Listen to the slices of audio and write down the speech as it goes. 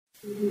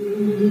This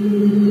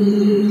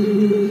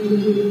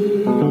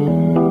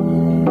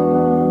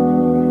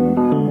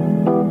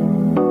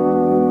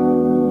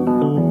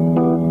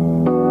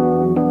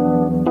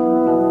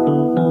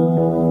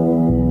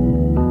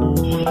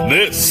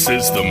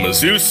is the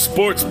Mizzou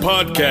Sports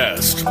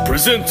Podcast,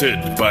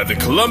 presented by the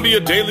Columbia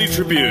Daily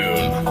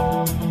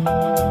Tribune.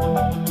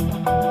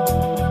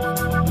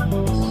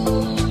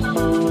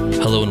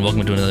 Hello and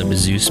welcome to another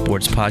Mizzou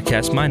Sports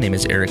Podcast. My name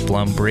is Eric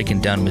Blum,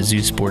 breaking down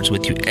Mizzou sports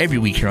with you every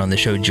week here on the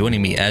show.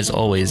 Joining me, as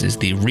always, is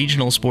the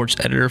regional sports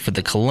editor for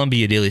the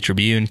Columbia Daily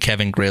Tribune,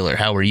 Kevin Graeler.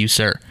 How are you,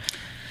 sir?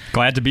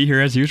 Glad to be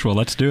here as usual.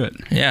 Let's do it.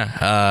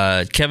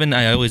 Yeah. Kevin,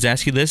 I always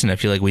ask you this, and I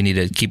feel like we need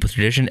to keep with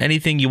tradition.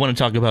 Anything you want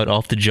to talk about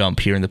off the jump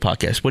here in the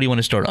podcast? What do you want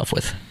to start off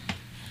with?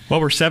 Well,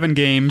 we're 7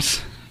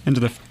 games into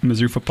the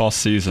Mizzou football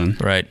season.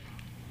 Right.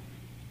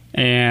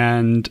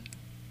 And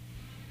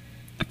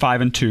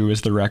 5-2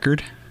 is the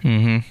record.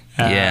 Mm-hmm.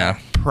 Yeah.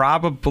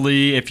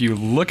 Probably, if you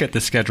look at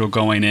the schedule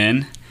going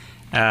in,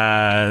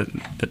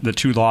 the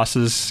 2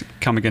 losses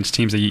come against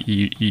teams that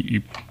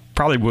you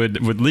probably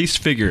would least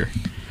figure.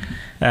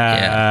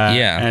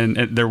 And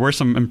there were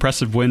some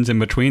impressive wins in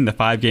between the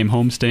 5-game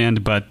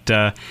homestand,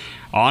 but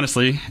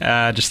honestly,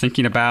 just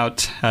thinking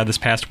about this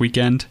past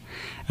weekend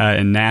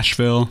in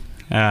Nashville,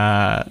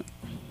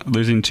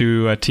 losing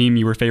to a team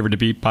you were favored to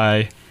beat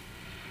by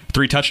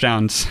 3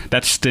 touchdowns,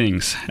 that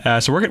stings.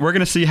 So we're going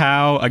to see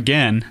how,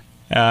 again,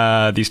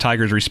 these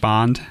Tigers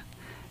respond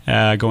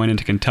going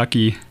into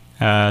Kentucky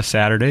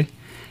Saturday.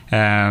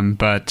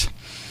 But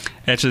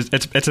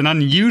it's an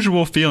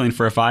unusual feeling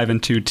for a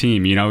 5-2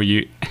 team. You know,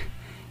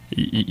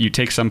 you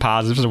take some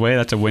positives away.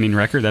 That's a winning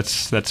record.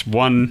 That's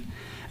one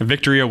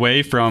victory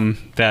away from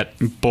that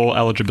bowl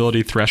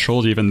eligibility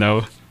threshold, even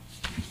though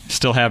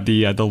still have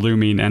the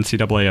looming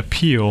NCAA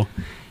appeal.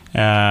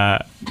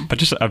 But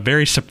just a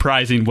very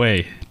surprising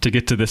way to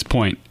get to this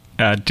point,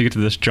 to get to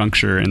this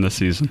juncture in the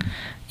season.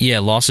 Yeah,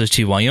 losses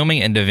to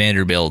Wyoming and to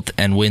Vanderbilt,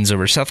 and wins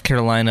over South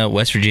Carolina,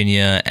 West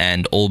Virginia,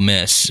 and Ole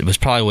Miss. It was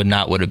probably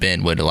would have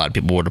been what a lot of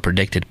people would have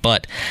predicted,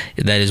 but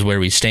that is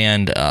where we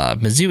stand.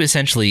 Mizzou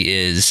essentially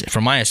is,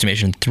 from my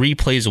estimation, 3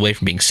 plays away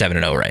from being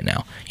 7-0 right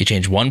now. You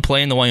change 1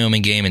 play in the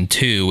Wyoming game and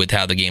 2 with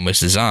how the game was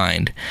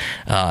designed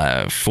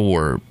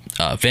for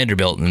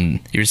Vanderbilt, and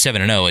you're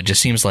 7-0. It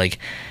just seems like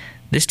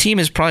this team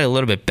is probably a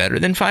little bit better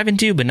than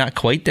 5-2, but not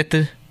quite at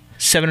the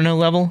 7-0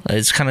 level.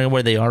 It's kind of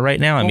where they are right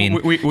now. I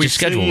mean, just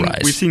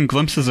schedule-wise. We've seen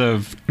glimpses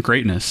of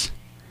greatness.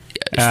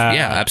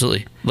 Yeah,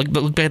 absolutely.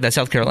 Look back at that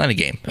South Carolina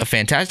game. A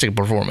fantastic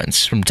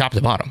performance from top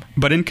to bottom.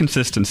 But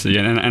inconsistency,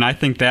 and I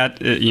think that,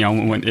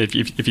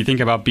 if you think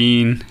about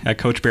being at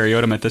Coach Barry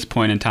Odom at this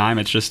point in time,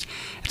 it's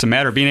a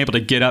matter of being able to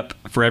get up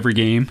for every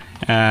game.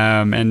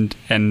 And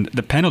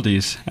the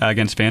penalties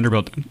against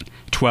Vanderbilt,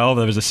 12,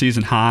 that was a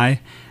season high.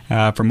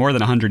 For more than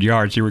 100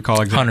 yards, you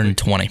recall exactly.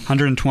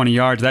 120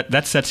 yards.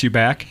 That sets you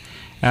back.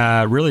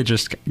 Really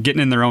just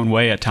getting in their own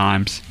way at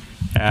times.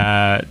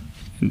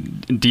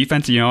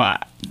 Defense, we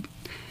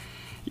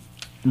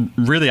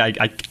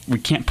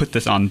can't put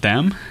this on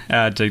them. You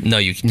can't.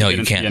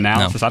 The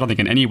analysis. No. I don't think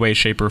in any way,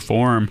 shape, or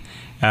form.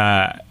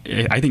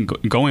 I think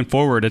going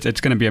forward,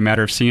 it's going to be a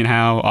matter of seeing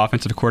how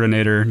offensive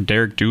coordinator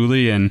Derek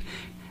Dooley and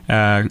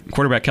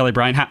quarterback Kelly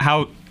Bryant,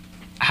 how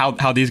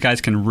these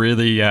guys can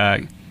really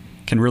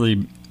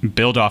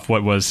build off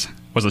what was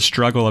a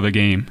struggle of a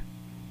game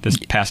this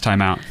past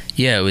time out.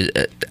 Yeah, it was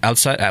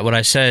outside. What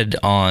I said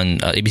on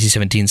ABC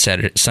 17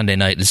 Sunday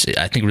night is,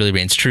 I think, really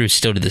reigns true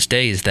still to this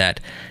day, is that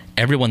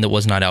everyone that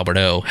was not Albert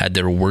O had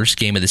their worst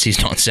game of the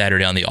season on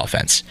Saturday on the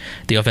offense.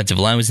 The offensive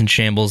line was in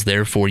shambles,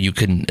 therefore you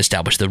couldn't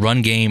establish the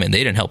run game, and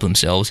they didn't help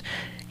themselves.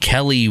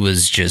 Kelly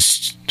was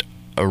just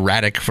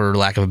erratic, for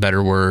lack of a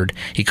better word.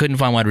 He couldn't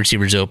find wide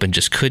receivers open,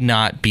 just could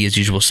not be his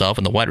usual self,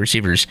 and the wide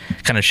receivers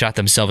kind of shot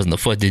themselves in the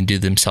foot, didn't do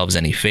themselves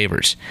any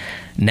favors.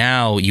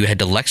 Now you head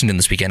to Lexington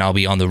this weekend. I'll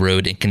be on the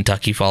road in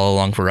Kentucky. Follow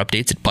along for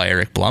updates by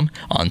Eric Blum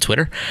on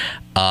Twitter.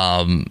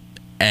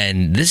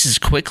 And this is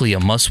quickly a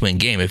must-win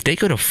game. If they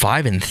go to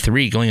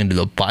 5-3 going into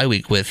the bye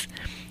week with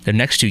their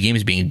next 2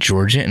 games being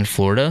Georgia and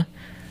Florida,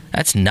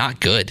 that's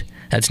not good.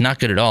 That's not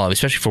good at all,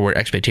 especially for where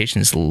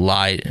expectations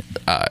lie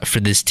for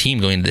this team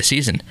going into the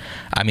season.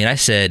 I mean, I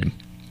said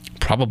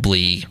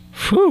probably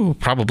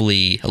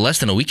less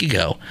than a week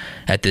ago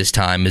at this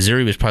time,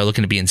 Missouri was probably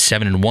looking to be in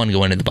 7-1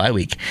 going into the bye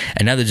week.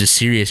 And now there's a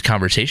serious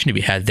conversation to be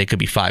had. They could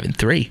be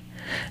 5-3.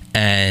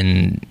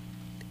 And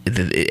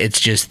it's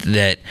just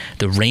that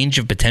the range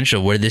of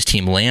potential where this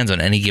team lands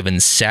on any given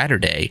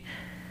Saturday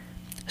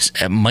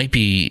might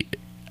be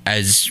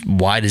as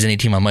wide as any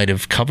team I might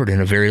have covered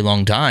in a very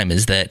long time,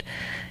 is that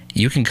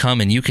you can come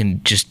and you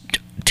can just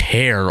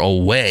tear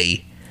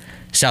away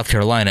South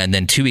Carolina, and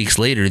then 2 weeks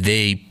later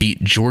they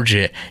beat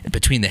Georgia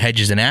between the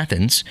hedges in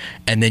Athens,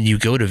 and then you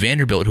go to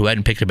Vanderbilt, who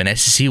hadn't picked up an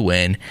SEC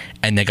win,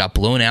 and they got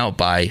blown out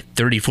by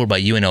 34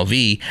 by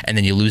UNLV, and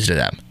then you lose to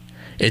them.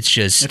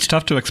 It's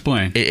tough to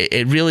explain.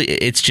 It really,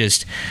 it's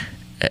just,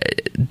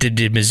 did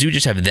Mizzou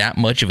just have that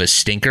much of a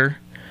stinker?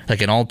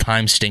 like an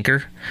all-time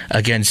stinker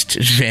against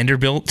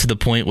Vanderbilt to the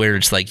point where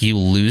it's like you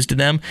lose to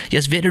them.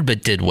 Yes,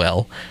 Vanderbilt did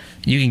well.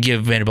 You can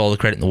give Vanderbilt all the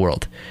credit in the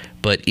world.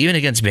 But even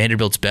against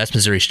Vanderbilt's best,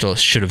 Missouri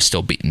should have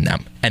still beaten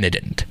them, and it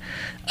didn't.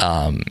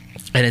 And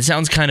it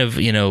sounds kind of,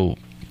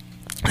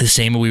 the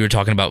same we were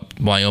talking about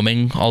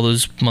Wyoming all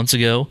those months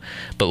ago.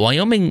 But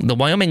the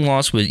Wyoming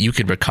loss you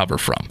could recover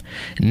from.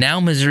 Now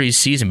Missouri's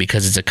season,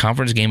 because it's a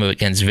conference game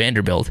against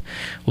Vanderbilt,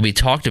 will be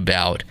talked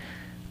about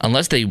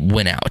unless they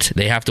win out.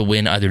 They have to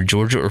win either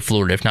Georgia or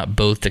Florida, if not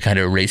both, to kind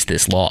of erase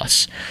this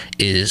loss.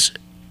 It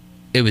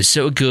was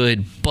so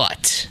good,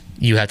 but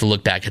you have to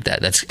look back at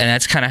that.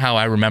 That's kind of how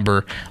I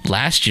remember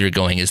last year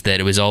going, is that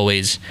it was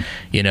always,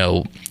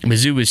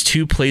 Mizzou was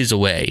 2 plays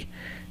away,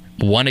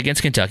 one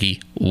against Kentucky,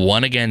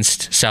 one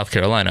against South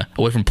Carolina,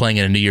 away from playing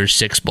in a New Year's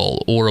Six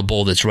bowl or a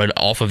bowl that's right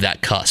off of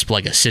that cusp,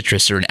 like a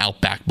Citrus or an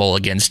Outback bowl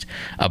against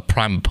a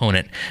prime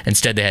opponent.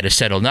 Instead, they had to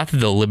settle. Not that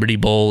the Liberty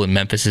Bowl in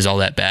Memphis is all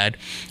that bad,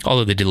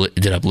 although they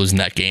ended up losing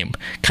that game,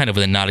 kind of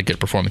with a not a good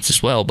performance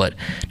as well, but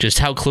just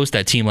how close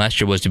that team last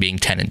year was to being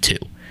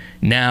 10-2.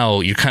 Now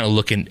you're kind of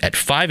looking at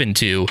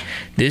 5-2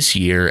 this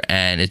year,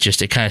 and it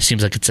kind of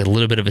seems like it's a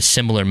little bit of a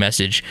similar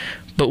message,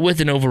 but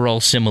with an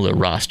overall similar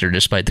roster,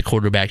 despite the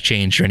quarterback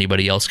change or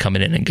anybody else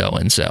coming in and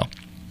going. So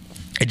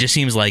it just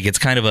seems like it's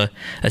kind of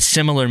a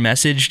similar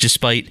message,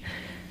 despite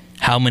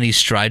how many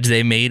strides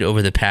they made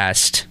over the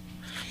past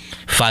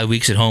 5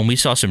 weeks at home. We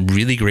saw some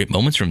really great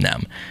moments from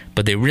them,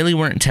 but they really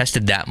weren't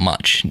tested that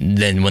much.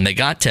 Then when they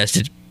got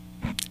tested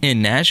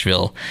in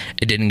Nashville,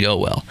 it didn't go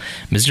well.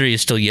 Missouri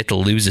is still yet to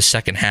lose the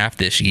second half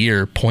this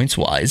year,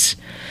 points-wise,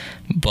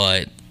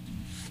 but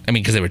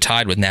because they were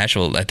tied with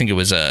Nashville. I think it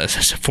was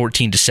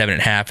 14-7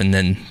 at half, and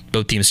then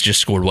both teams just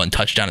scored 1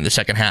 touchdown in the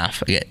second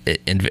half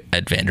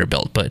at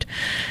Vanderbilt. But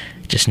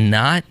just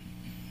not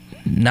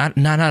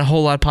a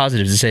whole lot of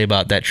positives to say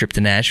about that trip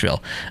to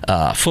Nashville,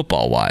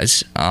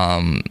 football-wise.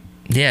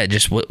 It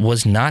just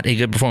was not a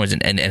good performance,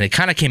 and it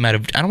kind of came out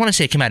of, I don't want to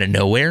say it came out of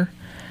nowhere,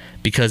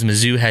 because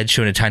Mizzou had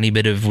shown a tiny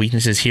bit of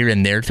weaknesses here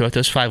and there throughout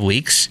those 5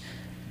 weeks.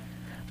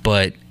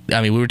 But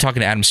we were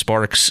talking to Adam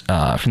Sparks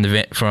from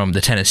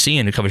the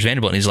Tennessean who covers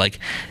Vanderbilt, and he's like,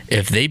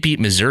 if they beat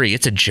Missouri,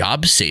 it's a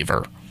job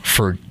saver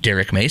for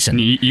Derek Mason.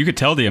 You could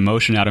tell the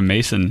emotion out of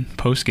Mason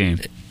post game.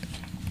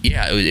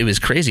 Yeah, it was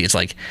crazy. It's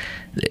like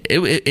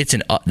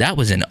that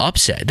was an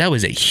upset. That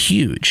was a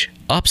huge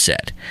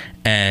upset,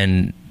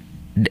 and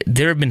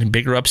there have been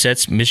bigger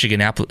upsets.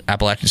 Michigan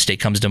Appalachian State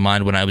comes to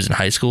mind when I was in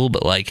high school,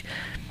 but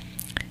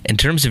in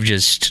terms of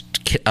just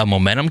a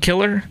momentum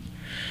killer,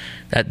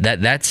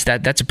 that's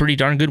a pretty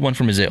darn good one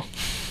for Mizzou.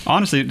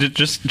 Honestly,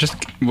 just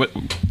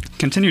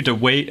continue to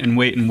wait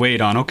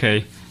on,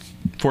 okay,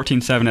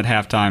 14-7 at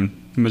halftime.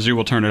 Mizzou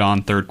will turn it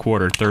on third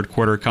quarter. Third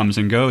quarter comes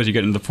and goes. You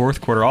get into the fourth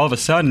quarter. All of a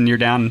sudden, you're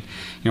down,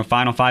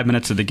 final 5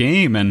 minutes of the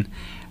game, and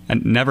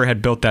never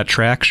had built that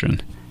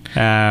traction.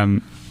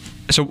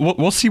 So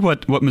we'll see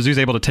what Mizzou's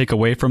able to take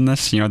away from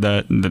this.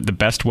 The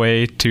best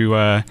way to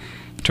at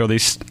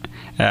least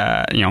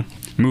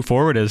move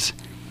forward is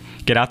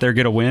get out there,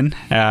 get a win.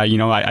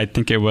 I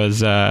think it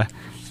was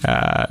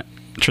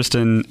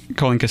Tristan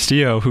Colin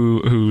Castillo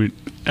who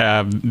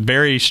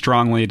very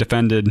strongly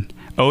defended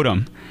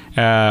Odom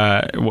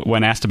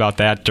when asked about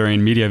that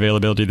during media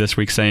availability this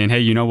week, saying, "Hey,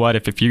 you know what?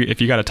 If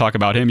you got to talk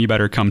about him, you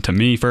better come to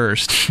me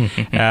first."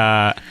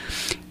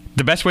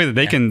 The best way that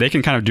they can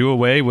kind of do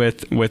away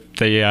with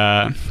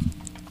the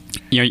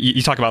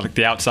you talk about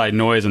the outside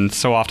noise, and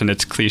so often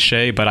it's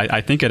cliche, but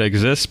I think it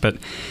exists. But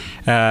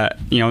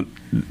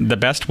the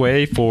best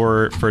way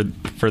for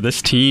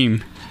this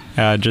team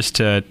just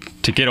to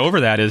get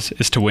over that is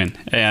to win,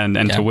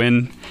 and to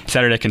win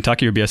Saturday at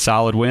Kentucky would be a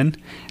solid win,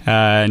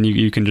 and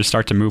you can just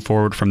start to move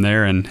forward from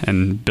there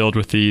and build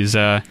with these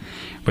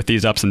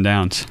ups and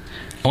downs.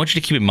 I want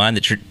you to keep in mind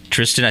that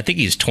Tristan, I think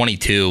he's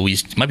 22. He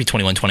might be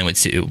 21,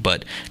 22.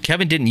 But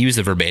Kevin didn't use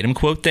the verbatim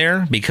quote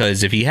there,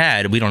 because if he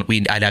had,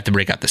 I'd have to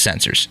break out the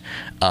censors.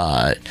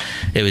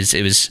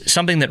 It was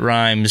something that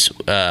rhymes.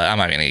 I'm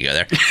not going to go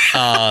there.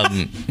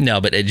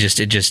 No, but it just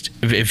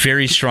a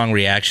very strong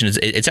reaction.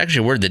 It's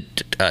actually a word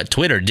that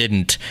Twitter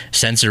didn't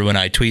censor when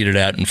I tweeted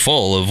out in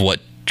full of what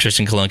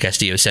Tristan Colon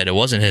Castillo said. It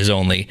wasn't his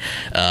only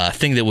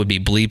thing that would be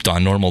bleeped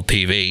on normal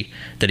TV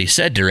that he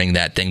said during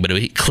that thing, but it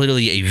was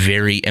clearly a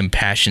very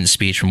impassioned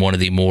speech from one of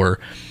the more,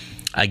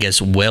 I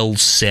guess,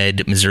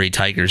 well-said Missouri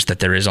Tigers that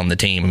there is on the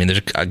team.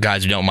 There's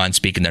guys who don't mind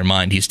speaking their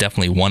mind. He's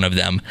definitely one of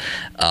them,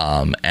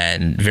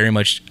 and very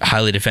much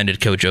highly defended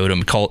Coach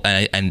Odom.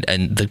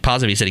 And the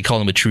positive, he said he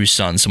called him a true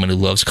son, someone who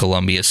loves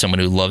Columbia, someone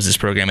who loves this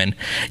program. And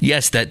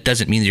yes, that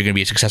doesn't mean you're going to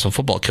be a successful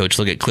football coach.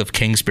 Look at Cliff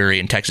Kingsbury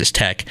in Texas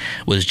Tech,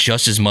 was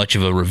just as much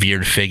of a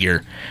revered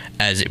figure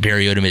as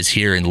Barry Odom is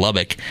here in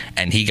Lubbock,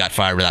 and he got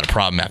fired without a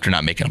problem after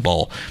not making a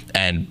bowl.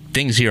 And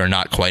things here are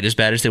not quite as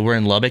bad as they were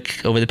in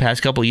Lubbock over the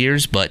past couple of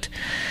years, but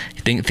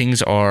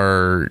things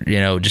are,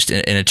 just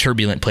in a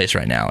turbulent place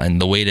right now. And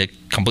the way to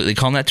completely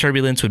calm that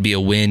turbulence would be a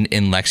win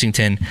in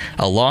Lexington.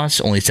 A loss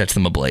only sets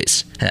them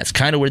ablaze. And that's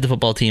kind of where the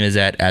football team is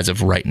at as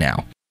of right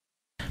now.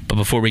 But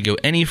before we go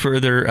any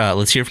further,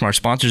 let's hear from our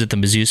sponsors at the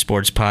Mizzou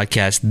Sports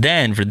Podcast.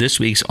 Then, for this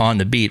week's On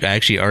the Beat, I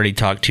actually already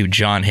talked to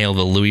Jon Hale,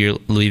 the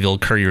Louisville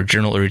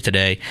Courier-Journal earlier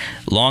today.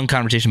 Long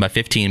conversation, about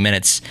 15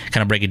 minutes,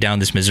 kind of breaking down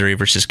this Missouri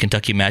versus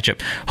Kentucky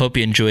matchup. Hope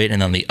you enjoy it.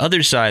 And on the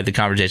other side of the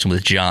conversation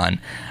with Jon,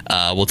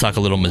 we'll talk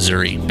a little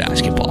Missouri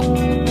basketball.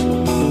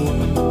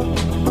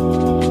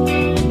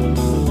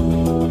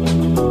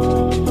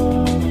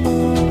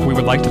 We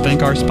would like to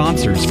thank our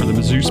sponsors for the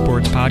Mizzou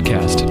Sports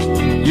Podcast.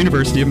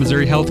 University of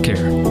Missouri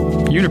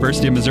Healthcare.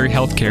 University of Missouri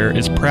Healthcare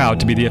is proud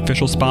to be the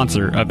official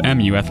sponsor of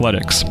MU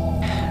Athletics.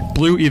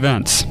 Blue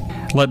Events.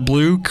 Let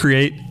Blue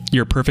create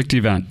your perfect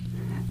event.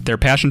 Their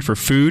passion for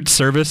food,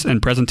 service,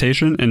 and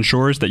presentation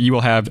ensures that you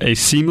will have a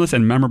seamless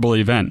and memorable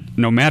event,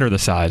 no matter the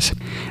size.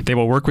 They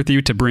will work with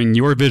you to bring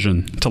your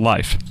vision to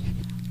life.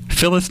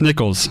 Phyllis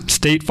Nichols,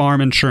 State Farm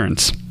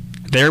Insurance.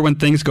 There when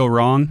things go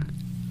wrong,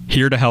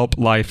 here to help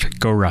life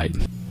go right.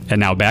 And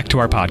now back to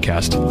our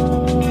podcast.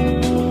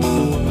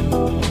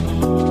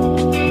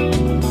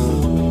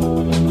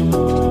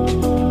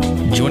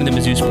 Joining the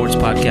Mizzou Sports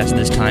Podcast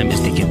this time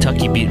is the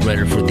Kentucky beat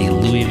writer for the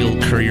Louisville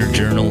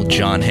Courier-Journal,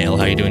 Jon Hale.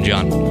 How are you doing,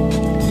 Jon?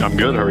 I'm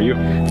good. How are you?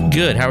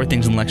 Good. How are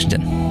things in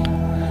Lexington?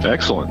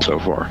 Excellent so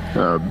far.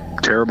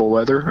 Terrible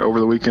weather over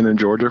the weekend in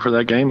Georgia for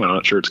that game. I'm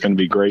not sure it's going to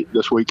be great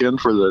this weekend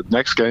for the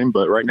next game,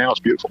 but right now it's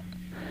beautiful.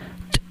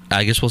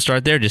 I guess we'll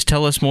start there. Just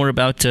tell us more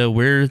about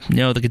where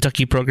the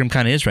Kentucky program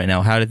kind of is right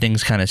now. How do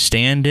things kind of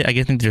stand?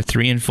 I think they're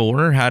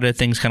 3-4. How do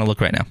things kind of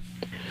look right now?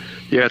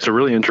 Yeah, it's a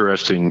really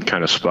interesting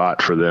kind of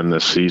spot for them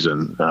this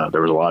season. There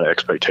was a lot of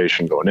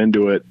expectation going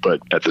into it,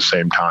 but at the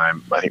same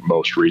time, I think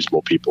most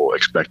reasonable people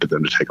expected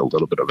them to take a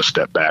little bit of a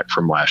step back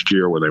from last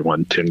year where they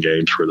won 10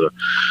 games for the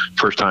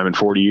first time in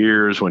 40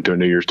 years, went to a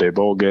New Year's Day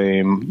bowl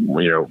game,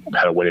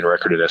 had a winning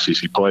record in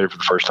SEC play for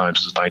the first time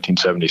since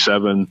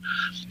 1977.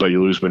 But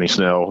you lose Benny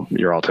Snell,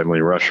 your all-time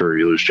leading rusher,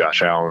 you lose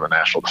Josh Allen, the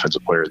National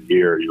Defensive Player of the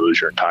Year, you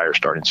lose your entire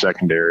starting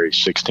secondary,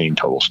 16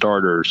 total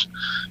starters.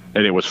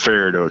 And it was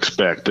fair to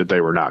expect that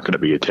they were not going to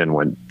be a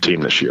 10-win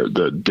team this year.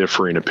 The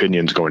differing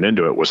opinions going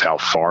into it was how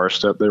far a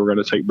step they were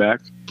going to take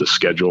back. The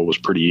schedule was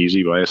pretty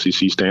easy by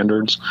SEC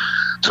standards.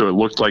 So it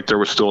looked like there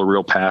was still a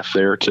real path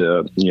there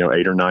to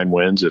 8 or 9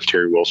 wins if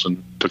Terry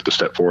Wilson took the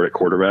step forward at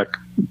quarterback.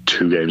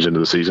 2 games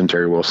into the season,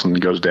 Terry Wilson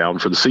goes down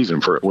for the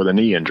season with a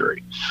knee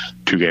injury.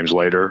 2 games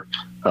later,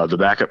 the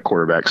backup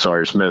quarterback,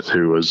 Sawyer Smith,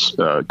 who was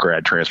a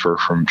grad transfer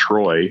from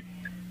Troy,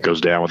 goes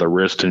down with a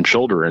wrist and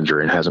shoulder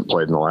injury and hasn't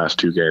played in the last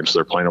 2 games. So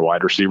they're playing a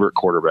wide receiver at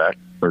quarterback.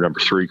 Their number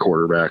 3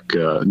 quarterback,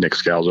 Nick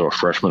Scalzo, a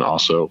freshman,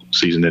 also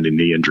season-ending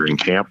knee injury in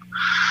camp.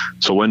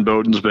 So Lynn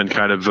Bowden's been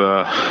kind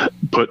of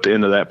put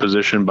into that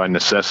position by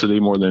necessity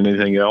more than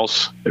anything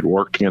else. It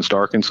worked against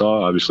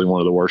Arkansas, obviously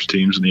one of the worst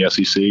teams in the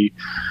SEC.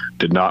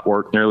 Did not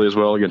work nearly as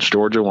well against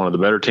Georgia, one of the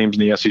better teams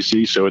in the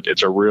SEC. So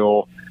it's a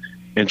real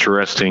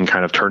interesting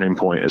kind of turning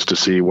point as to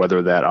see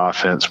whether that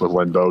offense with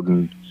Lynn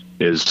Bowden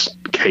is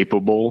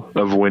capable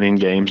of winning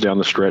games down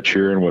the stretch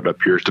here in what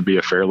appears to be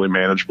a fairly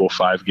manageable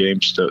 5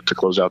 games to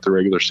close out the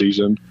regular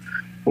season,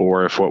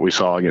 or if what we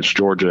saw against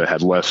Georgia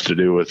had less to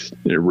do with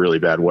really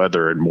bad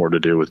weather and more to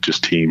do with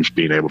just teams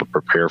being able to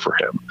prepare for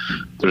him.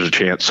 There's a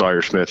chance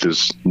Sawyer Smith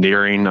is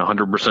nearing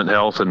 100%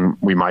 health, and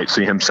we might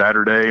see him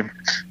Saturday.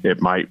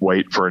 It might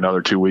wait for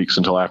another 2 weeks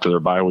until after their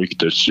bye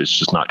week. It's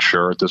just not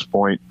sure at this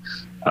point.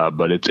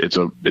 But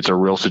it's a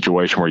real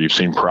situation where you've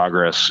seen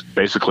progress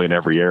basically in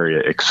every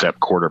area except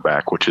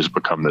quarterback, which has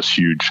become this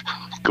huge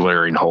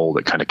glaring hole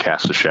that kind of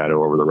casts a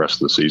shadow over the rest of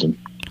the season.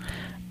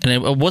 And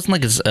it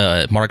wasn't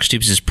like Mark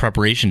Stoops'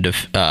 preparation to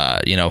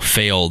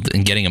failed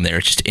in getting him there.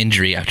 It's just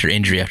injury after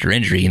injury after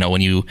injury. When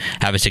you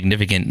have a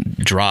significant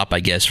drop, I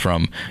guess,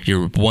 from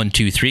your 1,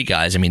 2, 3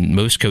 guys. I mean,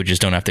 most coaches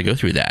don't have to go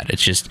through that.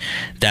 It's just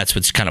that's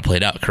what's kind of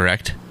played out,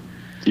 correct?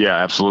 Yeah,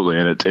 absolutely.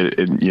 And it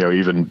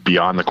even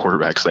beyond the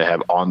quarterbacks they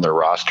have on their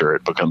roster,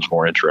 it becomes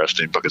more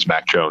interesting because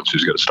Mac Jones,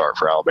 who's going to start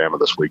for Alabama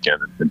this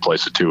weekend in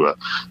place of Tua,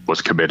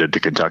 was committed to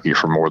Kentucky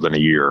for more than a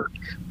year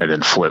and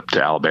then flipped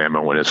to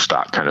Alabama when his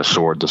stock kind of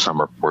soared the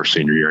summer before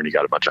senior year, and he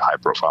got a bunch of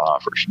high-profile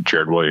offers.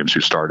 Jared Williams, who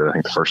started, I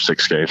think, the first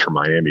 6 games for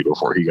Miami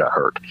before he got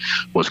hurt,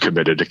 was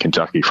committed to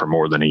Kentucky for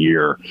more than a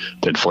year,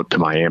 then flipped to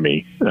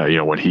Miami.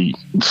 When he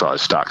saw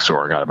his stock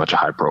soar, got a bunch of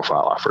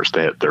high-profile offers.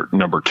 They had their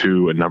number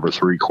 2 and number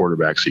 3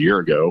 quarterbacks a year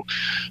ago.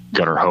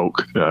 Gunnar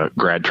Hoke,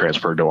 grad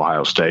transferred to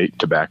Ohio State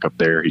to back up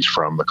there. He's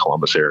from the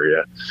Columbus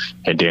area.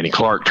 And Danny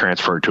Clark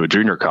transferred to a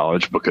junior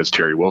college because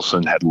Terry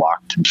Wilson had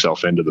locked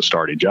himself into the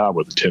starting job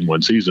with a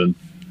 10-win season.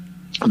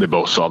 They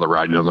both saw the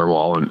writing on their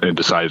wall and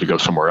decided to go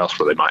somewhere else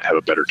where they might have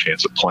a better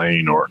chance of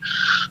playing, or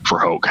for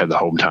Hoke had the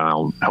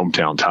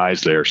hometown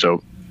ties there.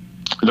 So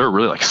there are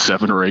really like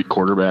 7 or 8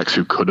 quarterbacks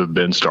who could have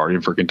been starting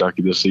for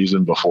Kentucky this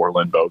season before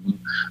Lynn Bowden.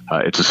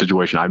 It's a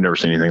situation I've never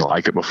seen anything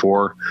like it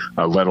before,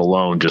 let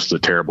alone just the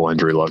terrible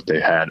injury luck they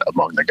had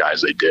among the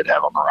guys they did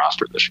have on the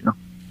roster this year.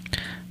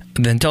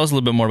 Then tell us a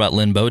little bit more about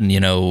Lynn Bowden.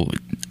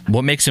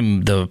 What makes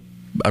him the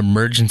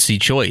emergency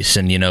choice?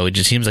 And, it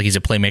just seems like he's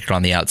a playmaker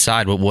on the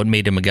outside. What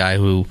made him a guy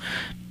who,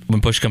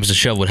 when push comes to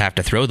shove, would have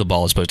to throw the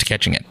ball as opposed to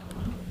catching it?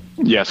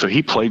 Yeah, so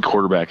he played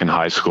quarterback in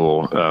high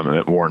school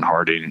at Warren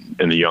Harding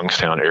in the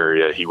Youngstown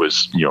area. He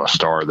was, a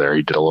star there.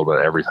 He did a little bit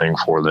of everything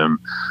for them.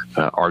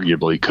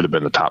 Arguably could have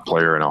been the top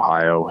player in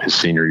Ohio his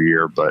senior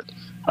year, but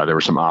there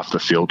were some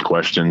off-the-field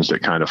questions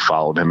that kind of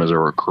followed him as a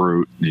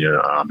recruit.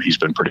 He's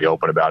been pretty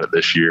open about it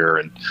this year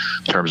in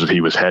terms of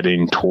he was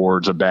heading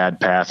towards a bad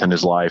path in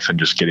his life and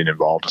just getting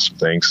involved in some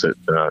things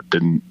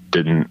that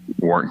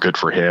weren't good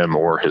for him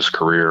or his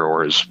career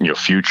or his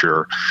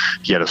future.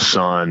 He had a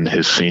son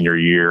his senior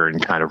year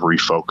and kind of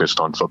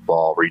refocused on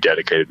football,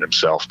 rededicated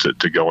himself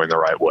to going the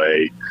right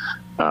way.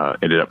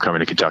 Ended up coming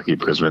to Kentucky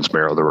because Vince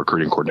Merrill, the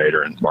recruiting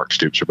coordinator, and Mark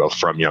Stoops are both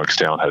from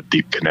Youngstown, had a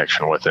deep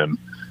connection with him.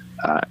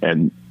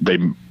 And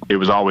it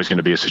was always going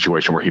to be a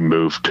situation where he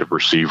moved to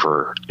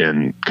receiver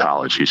in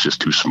college. He's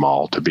just too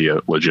small to be a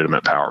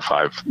legitimate Power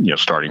 5,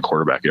 starting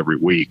quarterback every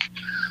week.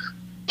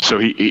 So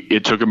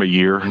it took him a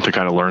year to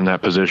kind of learn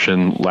that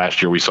position.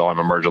 Last year we saw him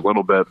emerge a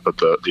little bit, but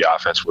the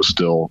offense was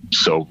still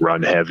so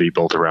run heavy,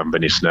 built around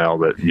Benny Snell,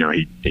 that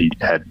he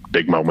had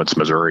big moments.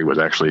 Missouri was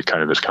actually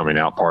kind of his coming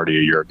out party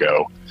a year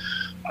ago.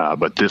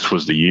 But this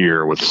was the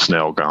year with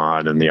Snell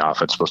gone and the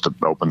offense supposed to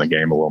open the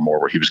game a little more,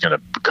 where he was going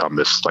to become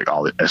this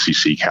all the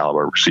SEC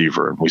caliber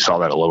receiver. And we saw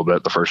that a little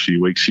bit the first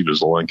few weeks. He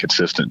was a little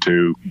inconsistent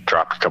too,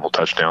 dropped a couple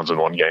touchdowns in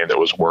one game that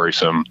was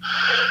worrisome.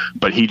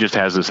 But he just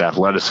has this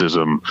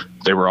athleticism.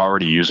 They were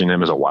already using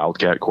him as a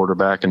wildcat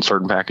quarterback in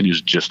certain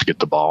packages just to get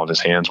the ball in his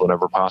hands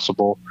whenever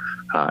possible.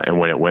 And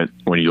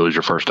when you lose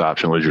your first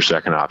option, lose your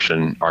second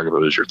option,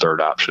 arguably lose your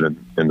third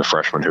option, and the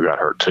freshman who got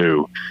hurt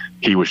too,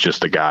 he was just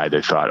the guy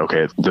they thought,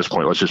 okay, at this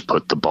point, let's just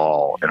put the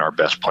ball in our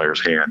best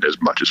player's hand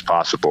as much as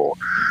possible.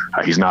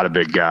 He's not a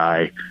big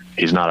guy.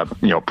 He's not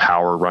a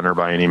power runner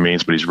by any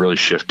means, but he's really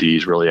shifty.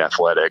 He's really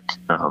athletic.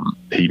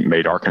 He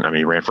made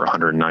he ran for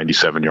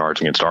 197 yards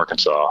against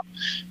Arkansas.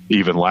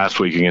 Even last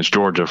week against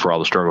Georgia, for all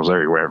the struggles there,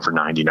 he ran for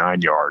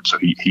 99 yards. So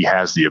he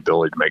has the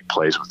ability to make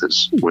plays with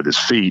his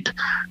feet.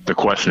 The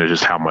question is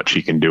just how much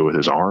he can do with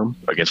his arm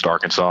against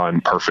Arkansas in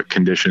perfect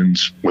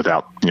conditions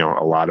without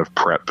a lot of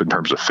prep in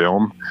terms of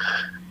film.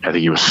 I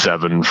think he was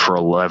 7 for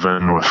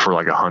 11 for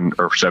 100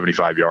 or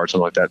 75 yards,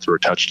 something like that, through a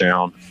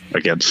touchdown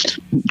against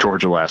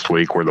Georgia last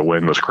week, where the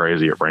wind was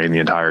crazy. It rained the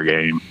entire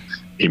game.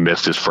 He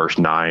missed his first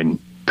 9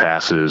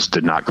 passes,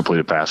 did not complete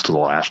a pass to the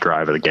last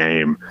drive of the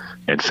game,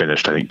 and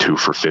finished, I think, 2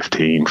 for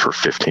 15 for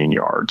 15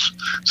 yards.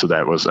 So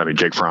that was,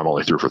 Jake Fromm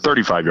only threw for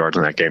 35 yards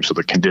in that game, so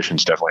the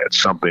conditions definitely had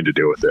something to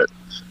do with it.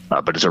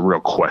 But it's a real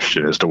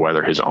question as to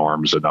whether his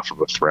arm is enough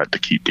of a threat to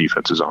keep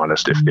defenses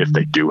honest if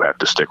they do have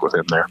to stick with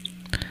him there.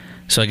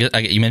 So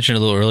you mentioned a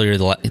little earlier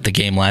the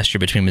game last year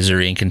between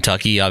Missouri and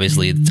Kentucky.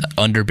 Obviously, it's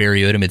under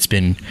Barry Odom, it's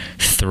been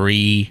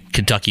 3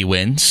 Kentucky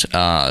wins.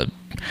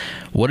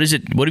 What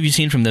have you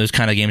seen from those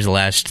kind of games the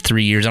last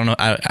 3 years? I don't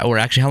know. Or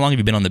actually, how long have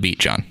you been on the beat,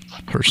 John?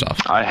 First off,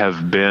 I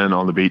have been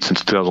on the beat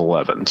since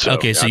 2011. So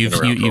okay, so you've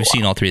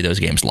seen all 3 of those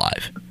games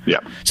live. Yeah.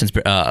 Since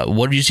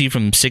what did you see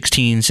from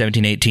 16,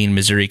 17, 18,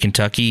 Missouri,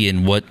 Kentucky,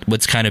 and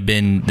what's kind of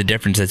been the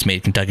difference that's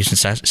made Kentucky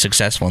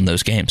successful in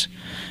those games?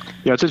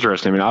 Yeah, it's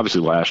interesting.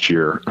 Obviously last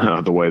year,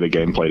 the way the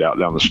game played out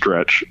down the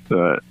stretch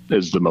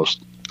is the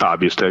most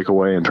obvious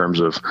takeaway in terms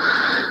of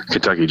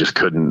Kentucky just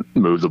couldn't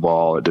move the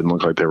ball. It didn't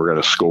look like they were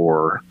going to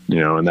score,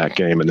 in that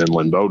game. And then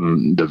Lynn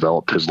Bowden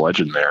developed his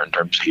legend there in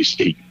terms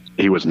he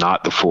was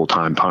not the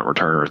full-time punt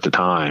returner at the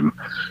time.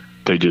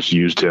 They just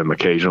used him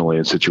occasionally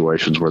in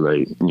situations where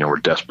they, were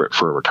desperate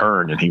for a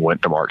return. And he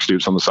went to Mark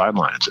Stoops on the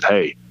sideline and said,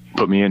 "Hey,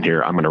 put me in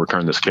here. I'm going to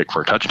return this kick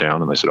for a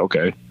touchdown." And they said,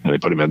 okay. And they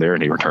put him in there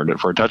and he returned it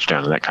for a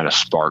touchdown. And that kind of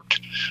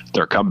sparked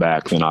their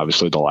comeback. Then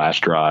obviously the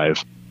last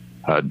drive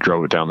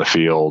drove it down the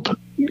field.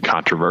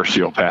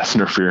 Controversial pass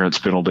interference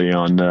penalty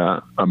on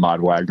Ahmad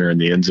Wagner in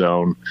the end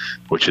zone,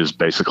 which has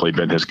basically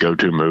been his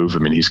go-to move.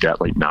 He's got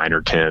 9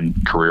 or 10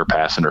 career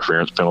pass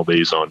interference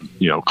penalties on,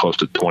 close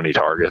to 20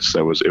 targets.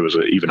 It was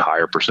an even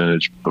higher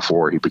percentage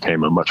before he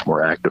became a much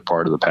more active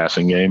part of the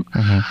passing game.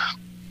 Mm-hmm.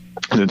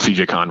 And then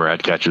C.J.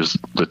 Conrad catches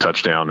the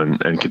touchdown,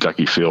 and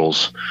Kentucky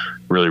feels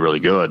really, really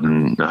good.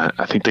 And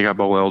I think they got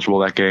bowl eligible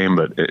that game,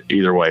 but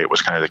either way, it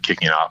was kind of the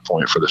kicking off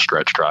point for the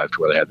stretch drive to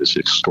where they had this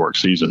historic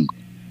season.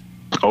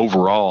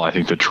 Overall, I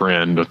think the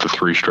trend of the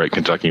 3 straight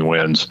Kentucky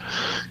wins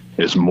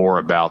is more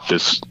about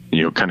this,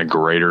 kind of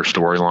greater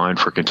storyline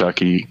for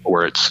Kentucky,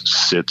 where it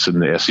sits in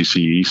the SEC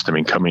East.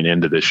 Coming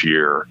into this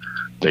year,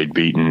 they'd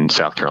beaten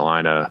South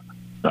Carolina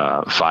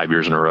 5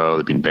 years in a row.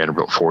 They've beaten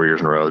Vanderbilt 4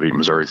 years in a row. They've beaten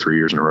Missouri 3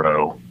 years in a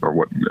row.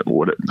 Or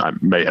I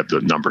may have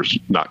the numbers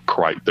not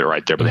quite there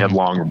right there, but they had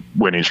long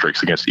winning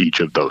streaks against each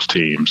of those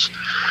teams.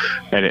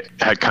 And it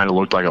had kind of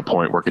looked like a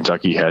point where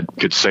Kentucky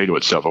could say to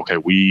itself, okay,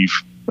 we've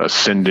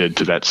ascended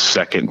to that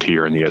second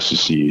tier in the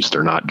SEC East.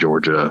 They're not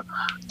Georgia.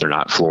 They're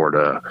not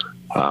Florida.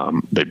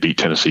 They beat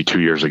Tennessee 2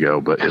 years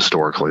ago, but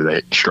historically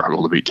they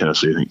struggled to beat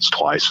Tennessee. I think it's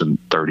twice in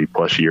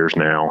 30-plus years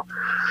now.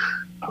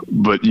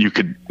 But you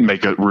could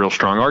make a real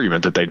strong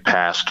argument that they'd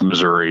passed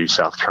Missouri,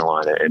 South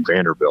Carolina, and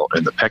Vanderbilt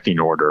in the pecking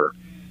order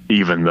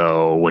even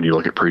though when you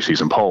look at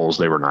preseason polls,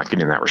 they were not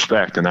getting that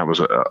respect. And that was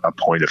a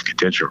point of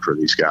contention for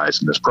these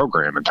guys in this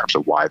program in terms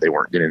of why they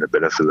weren't getting the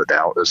benefit of the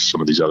doubt as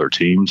some of these other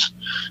teams.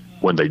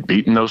 When they'd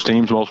beaten those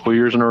teams multiple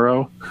years in a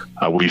row,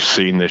 we've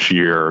seen this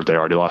year they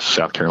already lost to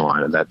South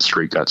Carolina. That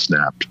streak got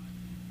snapped.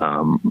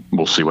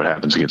 We'll see what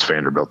happens against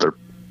Vanderbilt. They're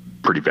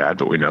pretty bad,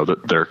 but we know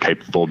that they're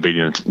capable of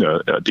beating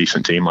a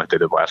decent team like they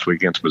did last week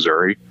against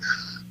Missouri.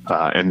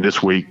 And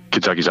this week,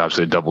 Kentucky's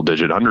obviously a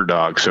double-digit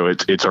underdog, so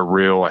it's a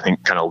real, I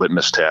think, kind of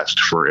litmus test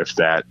for if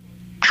that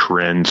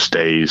trend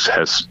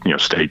has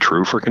stayed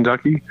true for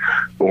Kentucky,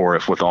 or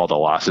if with all the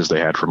losses they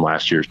had from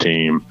last year's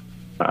team,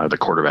 the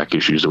quarterback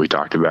issues that we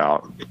talked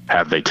about,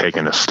 have they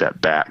taken a step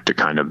back to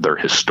kind of their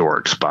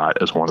historic spot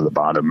as one of the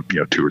bottom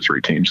 2 or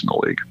 3 teams in the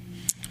league.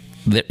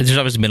 There's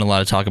obviously been a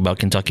lot of talk about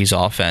Kentucky's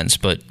offense,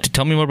 but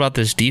tell me more about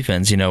this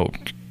defense.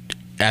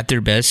 At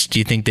their best, do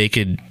you think they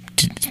could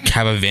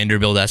have a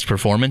Vanderbilt-esque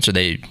performance, or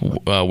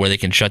where they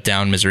can shut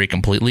down Missouri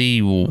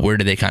completely? Where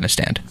do they kind of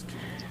stand?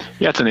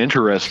 Yeah, it's an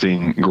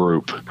interesting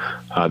group.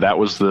 That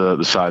was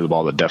the side of the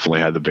ball that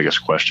definitely had the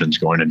biggest questions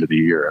going into the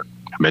year.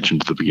 I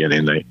mentioned at the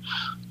beginning they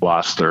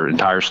lost their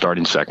entire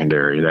starting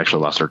secondary. They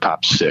actually lost their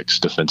top 6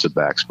 defensive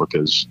backs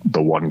because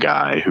the one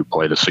guy who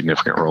played a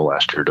significant role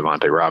last year,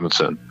 Devontae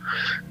Robinson,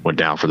 went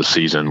down for the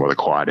season with a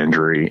quad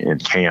injury in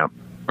camp,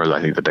 or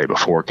I think the day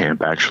before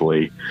camp,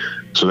 actually.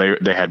 So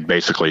they had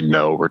basically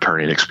no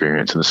returning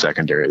experience in the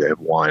secondary. They have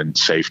one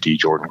safety,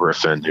 Jordan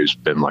Griffin, who's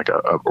been like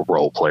a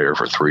role player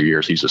for 3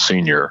 years. He's a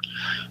senior.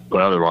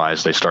 But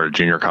otherwise, they started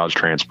junior college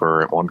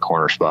transfer at one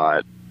corner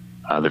spot.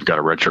 They've got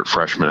a redshirt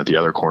freshman at the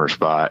other corner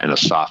spot and a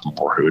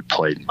sophomore who had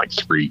played in like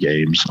 3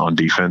 games on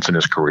defense in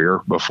his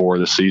career before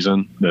this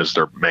season as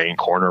their main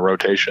corner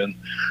rotation.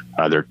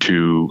 Their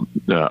 2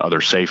 other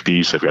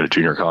safeties. They've got a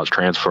junior college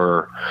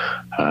transfer,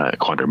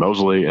 Quandre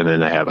Mosley, and then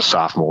they have a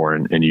sophomore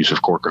in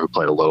Yusuf Corker who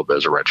played a little bit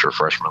as a redshirt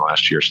freshman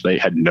last year. So they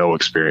had no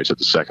experience at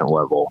the second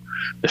level.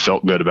 They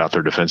felt good about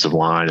their defensive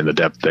line and the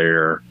depth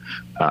there.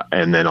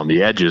 And then on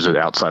the edges, at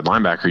outside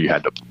linebacker, you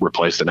had to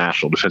replace the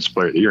National Defensive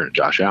Player of the Year in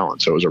Josh Allen.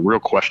 So it was a real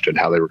question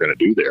how they were going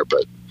to do there.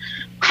 But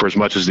for as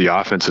much as the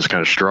offense has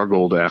kind of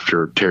struggled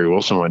after Terry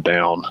Wilson went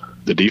down,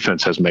 the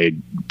defense has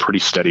made pretty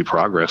steady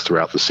progress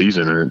throughout the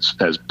season, and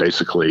has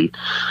basically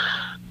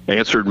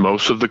answered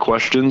most of the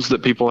questions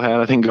that people had,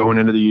 I think, going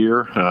into the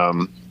year.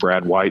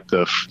 Brad White,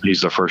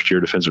 he's the first-year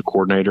defensive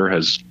coordinator,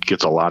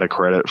 gets a lot of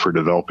credit for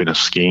developing a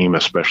scheme,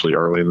 especially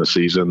early in the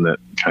season, that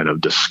kind of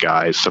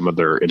disguised some of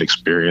their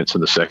inexperience in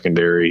the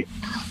secondary.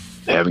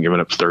 They haven't given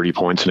up 30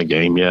 points in a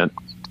game yet.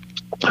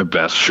 Their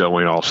best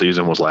showing all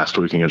season was last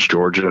week against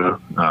Georgia.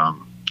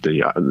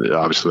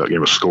 Obviously, that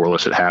game was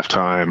scoreless at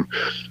halftime.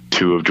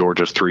 2 of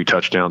Georgia's 3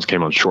 touchdowns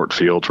came on short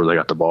fields where they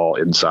got the ball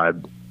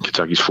inside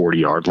Kentucky's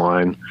 40-yard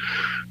line.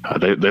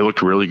 They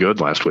looked really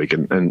good last week,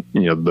 and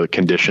the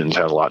conditions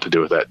had a lot to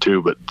do with that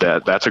too.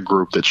 But that's a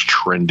group that's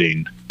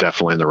trending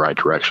definitely in the right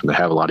direction. They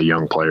have a lot of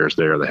young players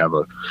there. They have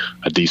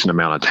a decent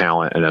amount of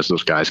talent, and as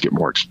those guys get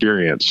more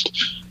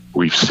experienced,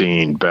 we've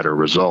seen better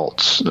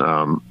results.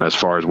 As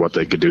far as what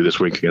they could do this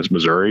week against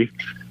Missouri,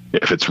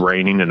 if it's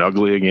raining and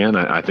ugly again,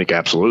 I think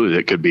absolutely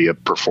it could be a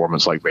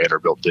performance like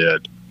Vanderbilt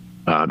did.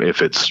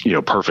 If it's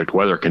perfect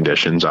weather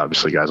conditions,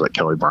 obviously guys like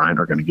Kelly Bryant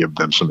are going to give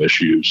them some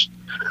issues.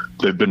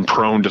 They've been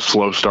prone to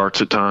slow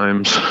starts at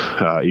times.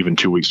 Even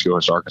 2 weeks ago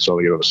against Arkansas,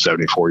 they gave up a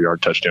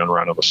 74-yard touchdown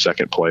run on the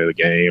second play of the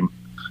game.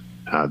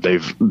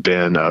 They've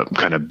been a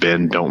kind of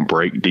bend, don't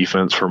break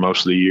defense for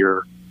most of the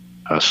year.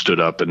 Stood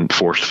up and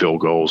forced field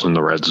goals in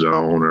the red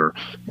zone or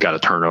got a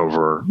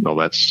turnover. No,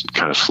 that's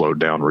kind of slowed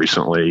down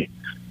recently.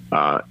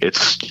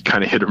 It's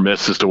kind of hit or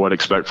miss as to what to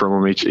expect from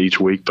them each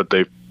week, but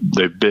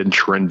they've been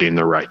trending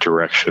the right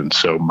direction.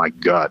 So my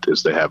gut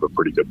is they have a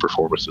pretty good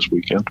performance this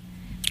weekend.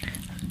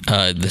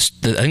 I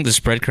think the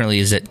spread currently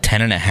is at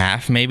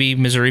 10.5, maybe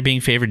Missouri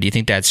being favored. Do you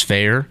think that's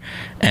fair?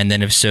 And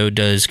then if so,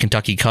 does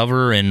Kentucky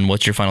cover? And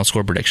what's your final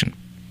score prediction?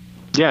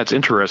 Yeah, it's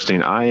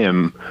interesting. I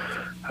am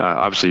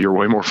obviously you're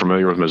way more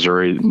familiar with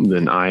Missouri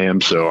than I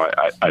am, so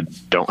I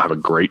don't have a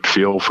great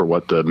feel for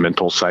what the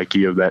mental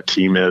psyche of that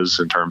team is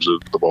in terms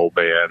of the bowl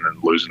ban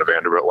and losing to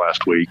Vanderbilt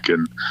last week.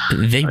 And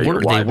they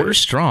were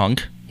strong.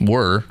 Yeah.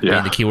 I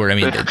mean, the key word. I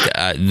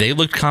mean, they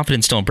looked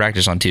confident still in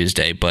practice on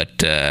Tuesday,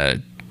 but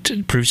I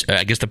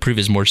guess the proof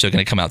is more so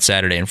going to come out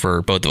Saturday and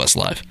for both of us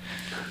live.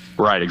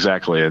 Right,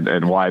 exactly,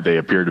 and why they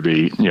appear to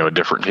be a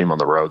different team on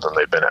the road than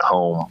they've been at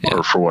home,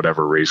 or for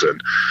whatever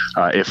reason.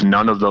 If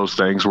none of those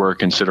things were a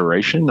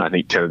consideration, I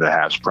think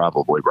 10.5 is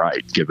probably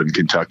right, given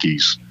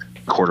Kentucky's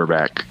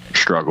quarterback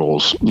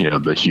struggles.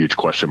 The huge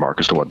question mark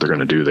as to what they're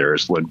going to do there.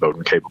 Is Lynn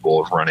Bowden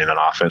capable of running an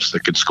offense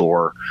that could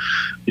score,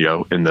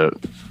 in the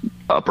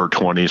upper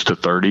 20s to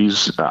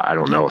 30s. I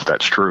don't know if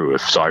that's true.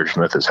 If Sawyer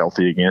Smith is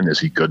healthy again, is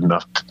he good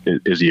enough?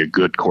 Is he a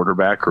good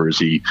quarterback, or is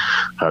he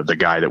the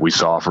guy that we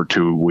saw for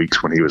 2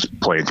 weeks when he was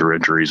playing through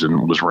injuries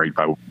and was ranked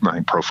by, I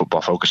think, Pro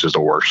Football Focus as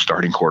the worst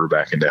starting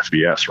quarterback in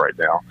FBS right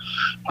now?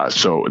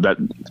 So that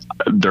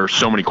there's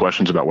so many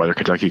questions about whether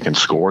Kentucky can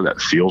score. That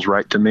feels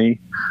right to me.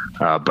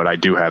 But I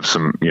do have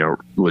some,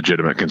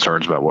 legitimate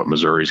concerns about what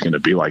Missouri is going to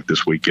be like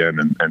this weekend,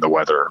 and the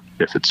weather,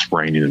 if it's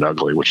raining and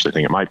ugly, which they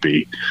think it might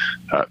be,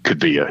 could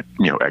be a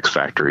X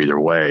factor either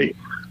way.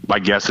 My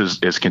guess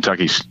is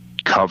Kentucky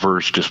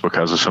covers just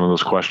because of some of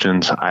those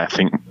questions. I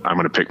think I'm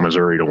going to pick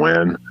Missouri to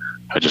win,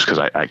 just because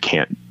I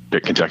can't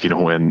pick Kentucky to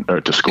win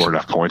or to score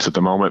enough points at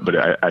the moment.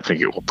 But I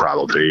think it will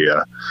probably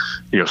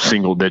be a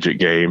single digit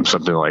game,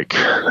 something like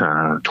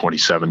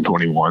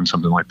 27-21,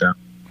 something like that.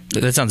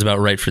 That sounds about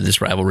right for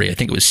this rivalry. I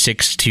think it was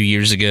 6 2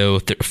 years ago,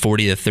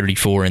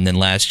 40-34, and then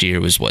last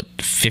year was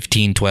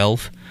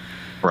 15-12.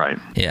 Right.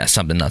 Yeah,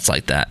 something nuts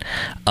like that.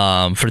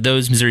 For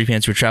those Missouri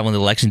fans who are traveling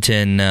to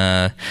Lexington,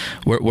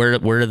 where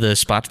are the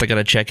spots they got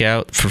to check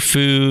out for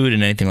food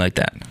and anything like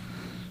that?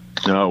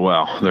 Oh,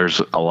 well, there's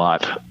a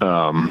lot.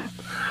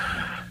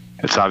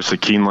 It's obviously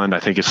Keeneland. I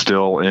think it's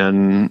still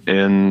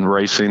in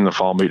racing. The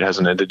fall meet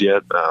hasn't ended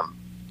yet.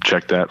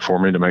 Check that for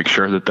me to make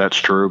sure that that's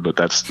true. But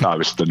that's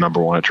obviously the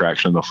number one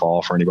attraction in the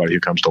fall for anybody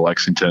who comes to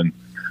Lexington.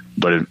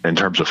 But in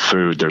terms of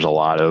food, there's a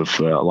lot of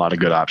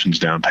good options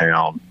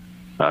downtown.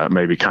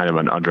 Maybe kind of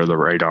an under the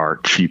radar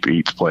cheap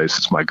eats place.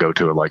 It's my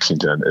go-to in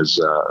Lexington. It's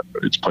a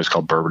place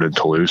called Bourbon and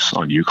Toulouse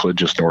on Euclid,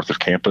 just north of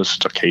campus.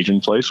 It's a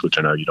Cajun place, which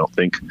I know you don't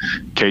think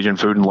Cajun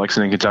food in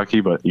Lexington, Kentucky,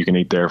 but you can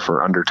eat there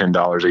for under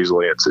 $10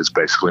 easily. It's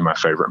basically my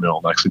favorite meal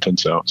in Lexington,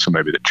 so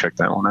maybe to check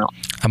that one out.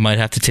 I might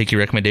have to take your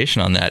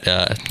recommendation on that.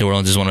 New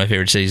Orleans is one of my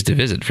favorite cities to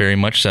visit, very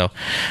much so.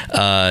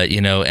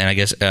 And I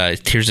guess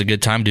here's a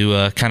good time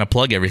to kind of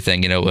plug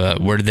everything.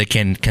 Where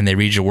can they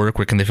read your work?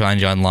 Where can they find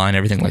you online?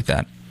 Everything like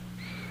that.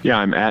 Yeah,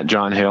 I'm at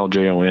Jon Hale,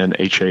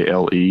 JONHALE_CJ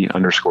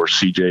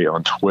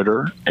on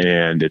Twitter,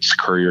 and it's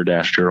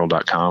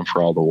courier-journal.com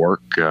for all the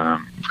work.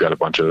 We've got a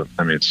bunch of,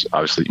 it's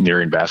obviously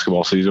nearing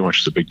basketball season,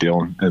 which is a big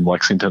deal in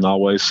Lexington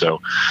always.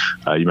 So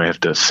you may have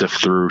to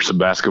sift through some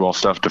basketball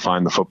stuff to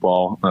find the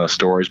football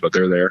stories, but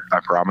they're there, I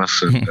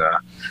promise. And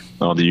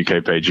on the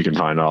UK page, you can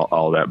find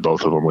all that,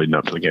 both of them leading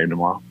up to the game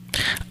tomorrow.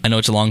 I know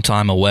it's a long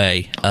time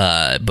away,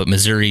 but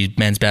Missouri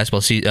men's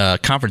basketball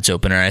conference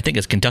opener, and I think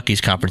it's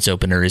Kentucky's conference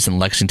opener, is in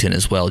Lexington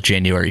as well,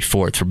 January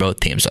 4th for both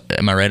teams.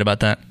 Am I right about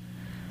that?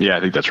 Yeah, I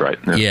think that's right.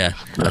 Yeah.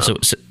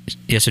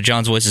 So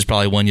John's voice is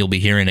probably one you'll be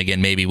hearing again.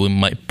 Maybe we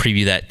might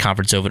preview that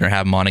conference opener,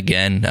 have him on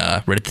again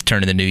right at the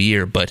turn of the new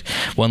year. But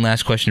one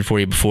last question for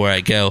you before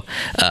I go.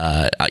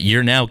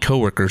 You're now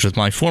coworkers with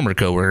my former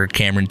coworker,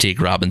 Cameron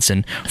Teague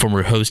Robinson,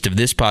 former host of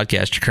this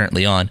podcast you're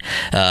currently on.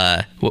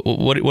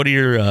 What are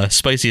your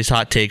spiciest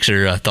hot takes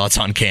or thoughts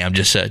on Cam?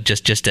 Just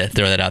to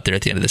throw that out there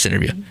at the end of this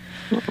interview.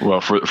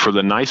 Well, for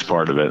the nice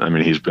part of it,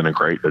 he's been a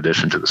great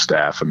addition to the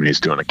staff. He's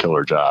doing a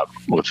killer job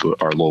with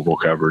our Louisville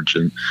coverage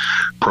and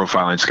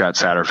profiling Scott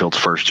Satterfield's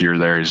first year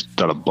there. He's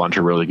done a bunch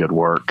of really good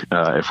work.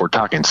 If we're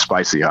talking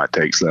spicy hot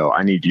takes, though,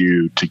 I need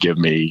you to give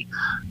me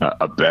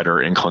a better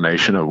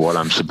inclination of what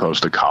I'm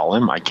supposed to call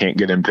him. I can't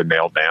get him to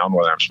nail down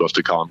whether I'm supposed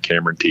to call him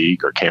Cameron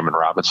Teague or Cameron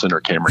Robinson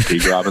or Cameron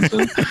Teague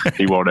Robinson.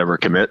 He won't ever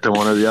commit to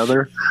one or the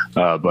other.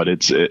 But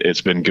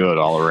it's been good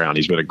all around.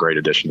 He's been a great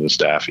addition to the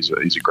staff. He's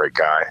a great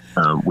guy.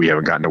 We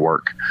haven't gotten to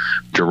work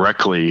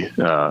directly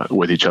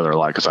with each other a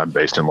lot because I'm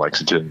based in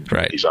Lexington.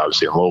 Right. He's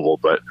obviously in Louisville,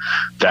 but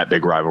that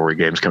big rivalry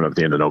game's coming up at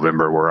the end of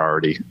November. We're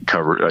already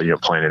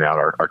planning out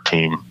our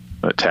team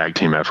tag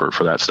team effort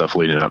for that stuff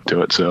leading up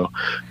to it. So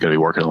going to be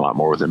working a lot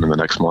more with him in the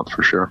next month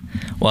for sure.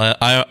 Well,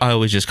 I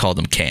always just called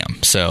him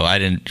Cam, so I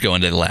didn't go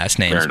into the last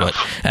names,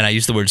 and I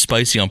used the word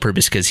spicy on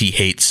purpose because he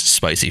hates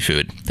spicy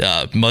food.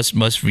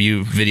 Must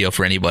view video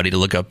for anybody to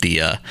look up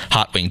the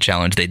hot wing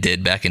challenge they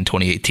did back in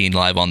 2018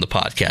 live on the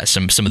podcast.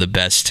 Some of the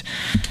best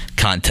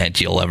content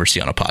you'll ever see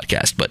on a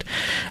podcast. But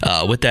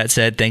with that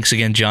said, thanks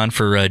again, John,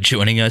 for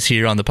joining us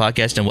here on the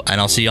podcast,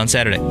 and I'll see you on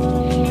Saturday.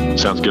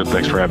 Sounds good.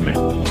 Thanks for having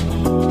me.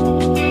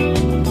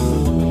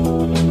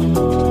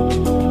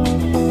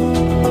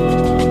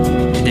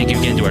 Thank you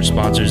again to our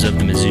sponsors of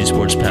the Mizzou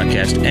Sports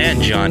Podcast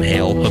and Jon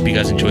Hale. Hope you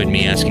guys enjoyed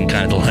me asking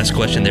kind of the last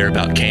question there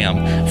about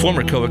Cam,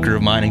 former coworker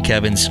of mine and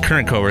Kevin's,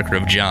 current coworker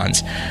of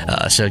John's.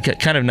 So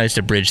kind of nice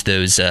to bridge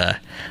those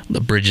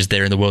bridges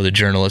there in the world of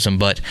journalism.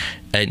 But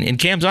in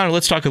Cam's honor,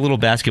 let's talk a little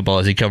basketball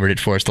as he covered it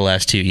for us the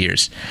last 2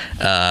 years.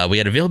 We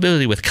had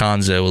availability with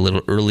Konzo a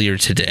little earlier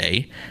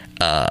today.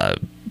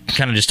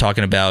 Kind of just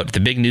talking about the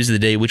big news of the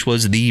day, which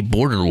was the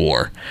border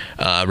war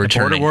returning. The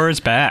border war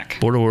is back.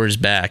 Border war is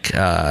back.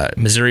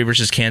 Missouri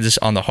versus Kansas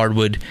on the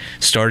hardwood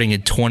starting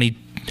in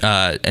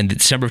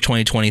December of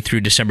 2020 through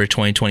December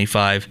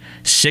 2025.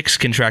 6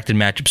 contracted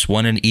matchups,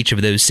 one in each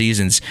of those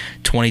seasons,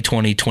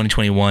 2020,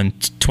 2021,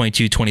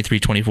 22, 23,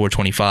 24,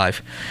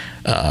 25.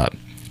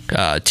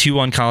 2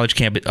 on college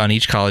campus, on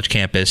each college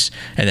campus,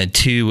 and then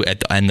 2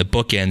 and the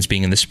bookends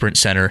being in the Sprint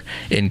Center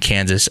in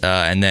Kansas,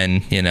 and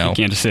then in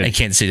Kansas City.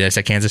 Did I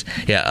say Kansas?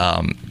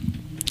 Yeah.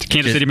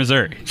 Kansas City,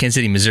 Missouri. Kansas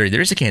City, Missouri.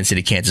 There is a Kansas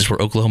City, Kansas,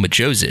 where Oklahoma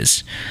Joe's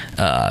is.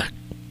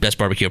 Best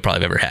barbecue I've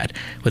probably ever had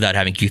without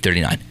having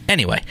Q39.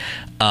 Anyway,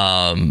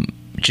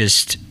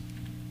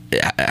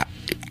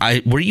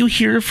 were you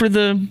here for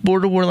the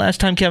border war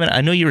last time, Kevin?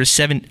 I know you're a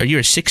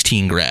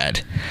 16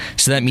 grad,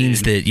 so that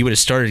means that you would have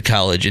started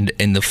college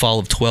in the fall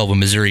of 12 when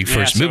Missouri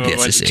first moved to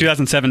the SEC.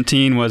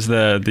 2017 was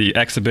the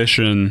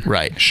exhibition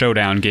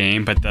showdown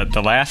game, but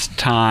the last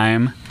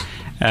time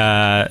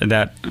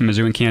that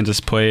Mizzou and Kansas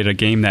played a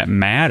game that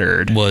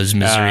mattered was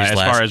Missouri's as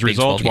last far as Big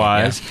 12 results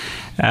wise.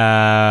 Would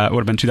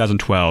have been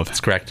 2012. That's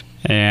correct,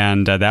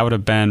 and that would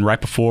have been right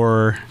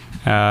before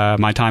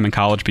my time in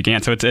college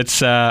began. So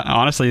it's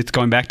honestly, it's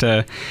going back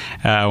to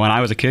when I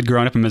was a kid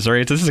growing up in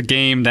Missouri. This is a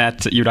game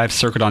that you'd have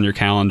circled on your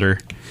calendar,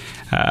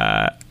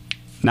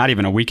 not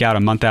even a week out, a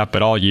month out,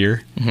 but all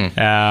year.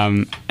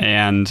 Mm-hmm.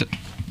 And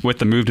with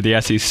the move to the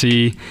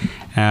SEC,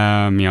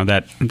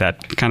 that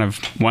kind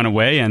of went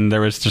away, and there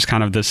was just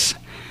kind of this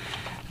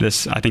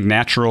I think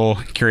natural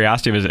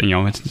curiosity of,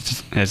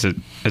 is it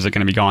going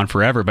to be gone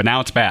forever? But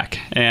now it's back,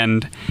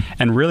 and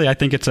really I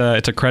think it's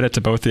a credit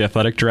to both the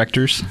athletic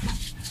directors.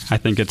 I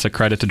think it's a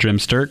credit to Jim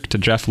Sturck, to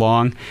Jeff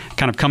Long,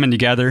 kind of coming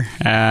together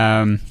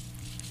and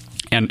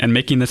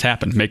making this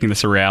happen, making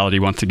this a reality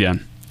once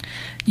again.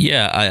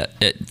 Yeah,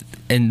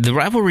 and the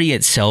rivalry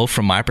itself,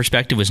 from my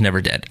perspective, was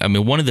never dead. I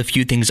mean, one of the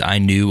few things I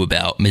knew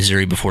about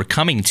Missouri before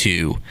coming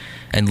to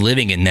and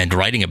living and then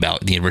writing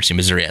about the University of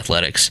Missouri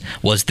athletics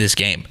was this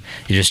game.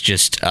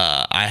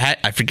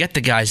 I forget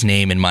the guy's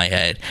name in my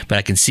head, but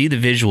I can see the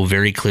visual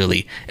very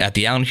clearly at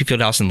the Allen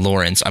Fieldhouse in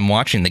Lawrence. I'm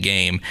watching the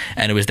game,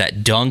 and it was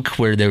that dunk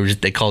where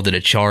they called it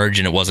a charge,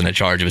 and it wasn't a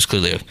charge. It was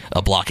clearly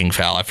a blocking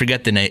foul. I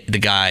forget the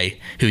guy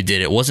who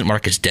did it. It wasn't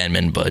Marcus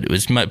Denman, but it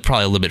was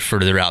probably a little bit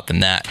further out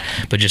than that.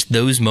 But just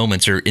those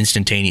moments are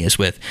instantaneous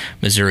with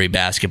Missouri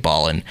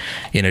basketball, and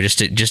just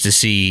to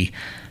see.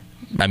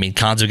 I mean,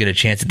 Konzo get a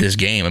chance at this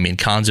game. I mean,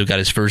 Konzo got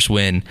his first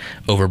win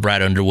over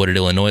Brad Underwood at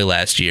Illinois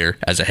last year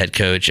as a head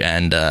coach,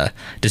 and to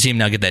see him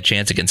now get that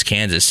chance against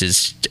Kansas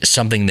is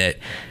something that,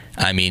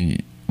 I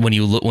mean, when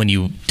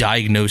you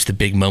diagnose the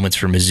big moments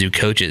for Mizzou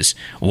coaches,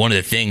 one of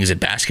the things at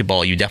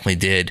basketball you definitely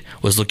did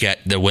was look at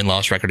their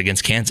win-loss record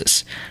against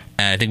Kansas.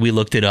 And I think we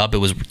looked it up.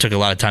 It took a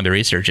lot of time to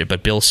research it,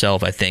 but Bill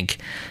Self, I think,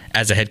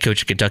 as a head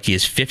coach at Kentucky,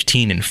 is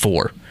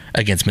 15-4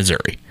 against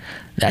Missouri.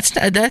 That's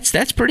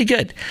pretty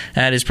good.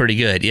 That is pretty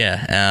good,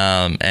 yeah.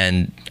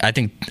 And I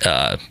think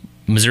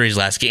Missouri's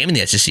last game in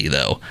the SEC,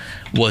 though,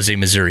 was a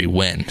Missouri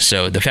win.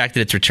 So the fact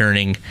that it's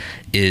returning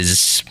there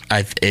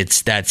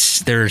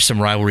are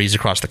some rivalries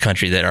across the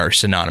country that are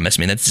synonymous.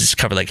 I mean, that's just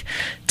covered like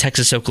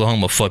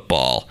Texas-Oklahoma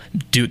football,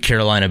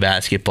 Duke-Carolina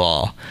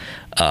basketball.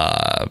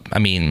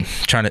 Alabama,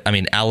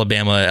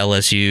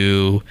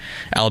 LSU,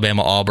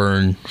 Alabama,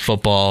 Auburn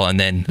football, and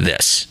then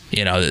this.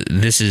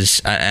 This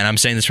is, and I'm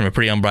saying this from a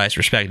pretty unbiased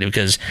perspective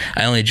because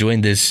I only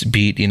joined this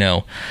beat,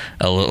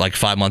 like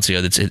 5 months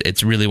ago.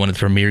 It's really one of the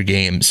premier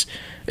games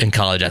in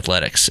college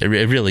athletics. It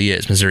really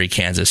is. Missouri,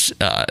 Kansas.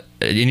 I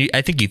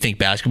think you think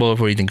basketball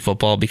before you think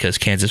football because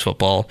Kansas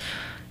football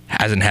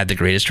hasn't had the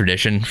greatest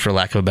tradition, for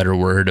lack of a better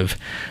word, of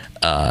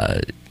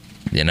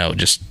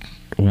just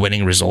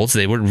winning results.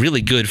 They were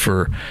really good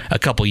for a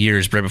couple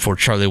years right before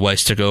Charlie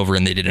Weiss took over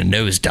and they did a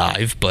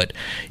nosedive, but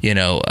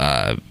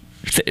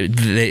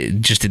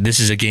this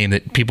is a game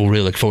that people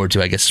really look forward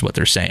to, I guess is what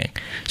they're saying.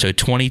 So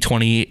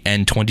 2020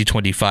 and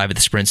 2025 at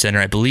the Sprint Center.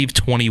 I believe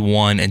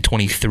 21 and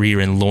 23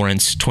 are in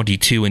Lawrence,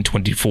 22 and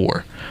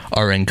 24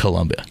 are in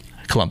Columbia.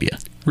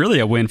 Really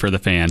a win for the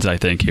fans, I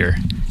think, here.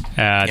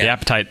 The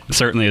appetite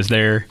certainly is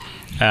there.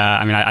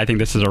 I think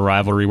this is a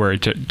rivalry where,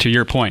 to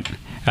your point,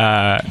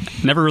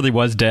 never really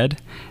was dead.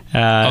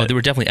 There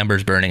were definitely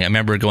embers burning. I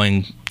remember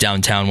going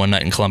downtown one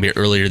night in Columbia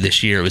earlier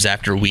this year. It was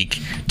after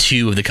week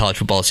 2 of the college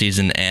football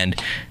season, and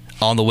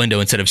on the window,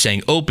 instead of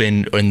saying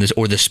open,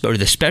 or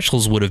the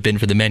specials would have been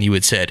for the menu,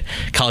 it said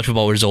college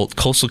football result: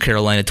 Coastal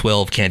Carolina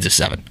 12, Kansas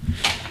 7.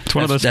 It's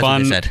one of those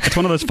fun. It's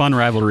one of those fun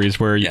rivalries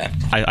where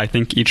I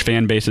think each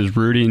fan base is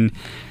rooting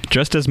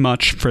just as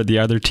much for the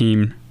other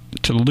team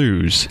to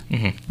lose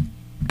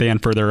than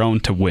for their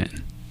own to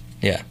win.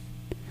 Yeah.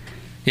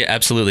 Yeah,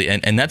 absolutely.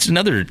 And that's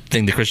another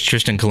thing that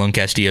Tristan Colon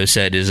Castillo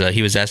said is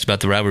he was asked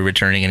about the rivalry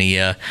returning, and he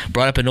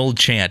brought up an old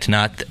chant,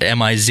 not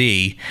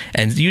M-I-Z,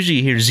 and usually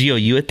you hear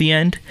Z-O-U at the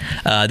end.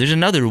 There's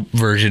another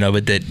version of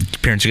it that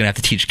parents are going to have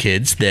to teach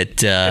kids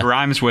that... it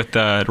rhymes with,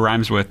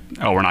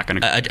 we're not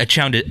going to...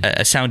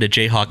 A sound a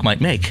Jayhawk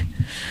might make.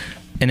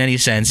 In any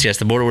sense, yes,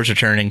 the border war's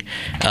returning.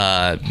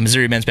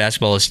 Missouri men's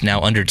basketball is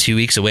now under 2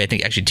 weeks away. I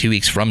think actually 2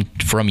 weeks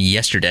from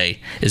yesterday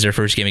is their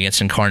first game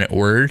against Incarnate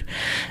Word.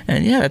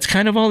 And yeah, that's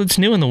kind of all that's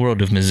new in the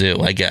world of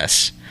Mizzou, I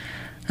guess.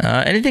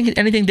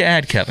 Anything to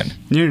add, Kevin?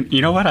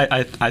 You know what?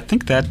 I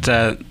think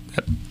that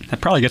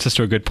that probably gets us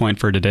to a good point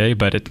for today,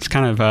 but it's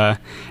kind of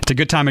it's a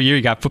good time of year.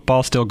 You got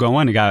football still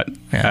going. You got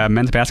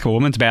men's basketball,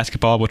 women's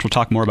basketball, which we'll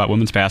talk more about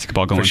women's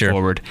basketball going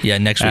forward. Yeah,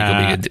 next week will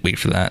be a good week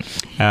for that.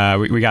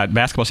 We got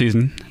basketball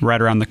season right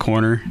around the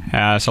corner,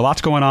 so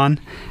lots going on,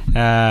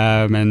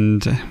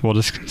 and we'll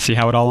just see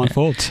how it all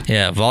unfolds.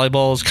 Yeah,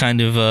 volleyball's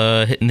kind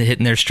of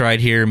hitting their stride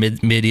here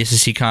mid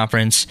SEC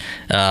conference.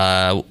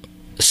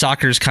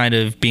 Soccer's kind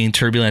of being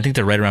turbulent. I think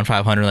they're right around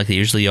 500 like they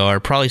usually are.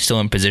 Probably still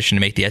in position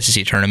to make the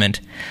SEC tournament.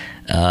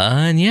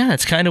 And yeah,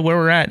 that's kind of where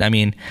we're at. I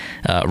mean,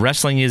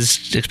 wrestling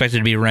is expected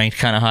to be ranked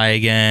kind of high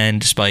again,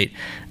 despite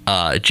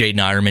Jaden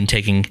Ironman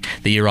taking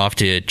the year off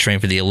to train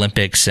for the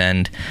Olympics,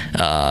 and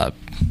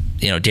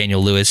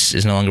Daniel Lewis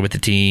is no longer with the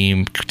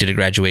team, did a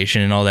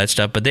graduation and all that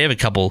stuff, but they have a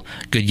couple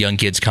good young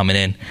kids coming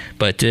in.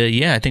 But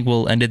I think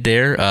we'll end it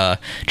there.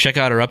 Check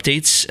out our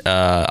updates.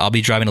 I'll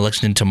be driving to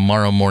Lexington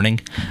tomorrow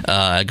morning,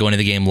 going to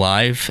the game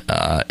live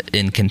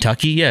in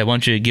Kentucky. Yeah, why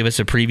don't you give us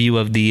a preview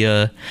of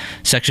the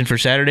section for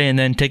Saturday and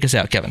then take us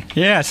out, Kevin?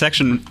 Yeah,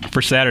 section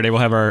for Saturday, we'll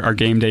have our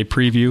game day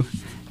preview.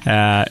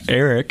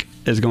 Eric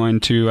is going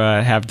to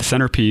have the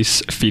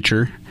centerpiece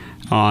feature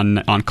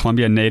on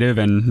Columbia native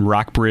and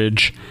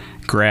Rockbridge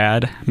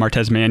grad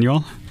Martez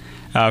Manuel,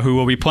 who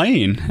will be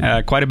playing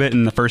quite a bit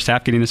in the first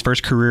half, getting his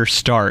first career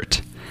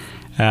start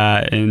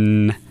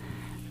in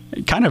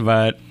kind of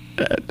a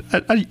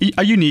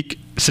unique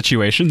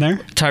situation there.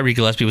 Tyree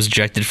Gillespie was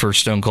ejected for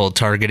stone cold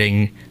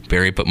targeting.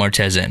 Barry put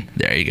Martez in.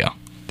 There you go.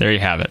 There you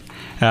have it.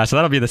 So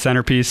that'll be the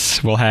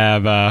centerpiece. We'll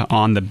have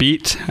On the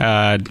Beat,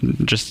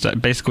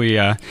 basically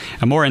a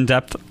more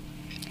in-depth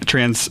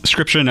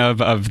transcription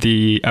of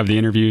the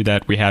interview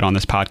that we had on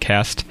this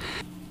podcast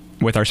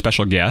with our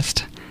special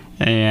guest,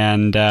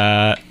 and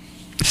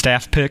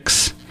staff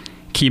picks,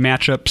 key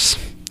matchups,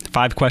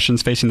 5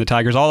 questions facing the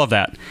Tigers, all of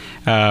that,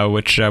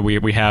 which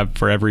we have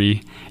for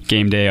every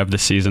game day of the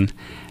season.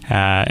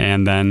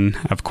 And then,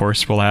 of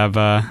course, we'll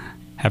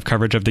have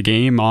coverage of the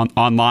game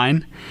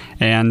online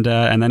and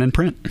then in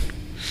print.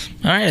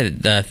 All right.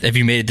 If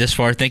you made it this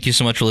far, thank you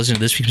so much for listening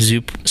to this week's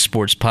Mizzou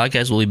Sports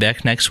Podcast. We'll be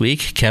back next week.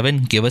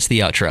 Kevin, give us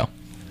the outro.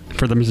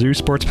 For the Mizzou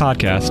Sports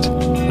Podcast,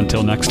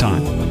 until next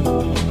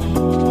time.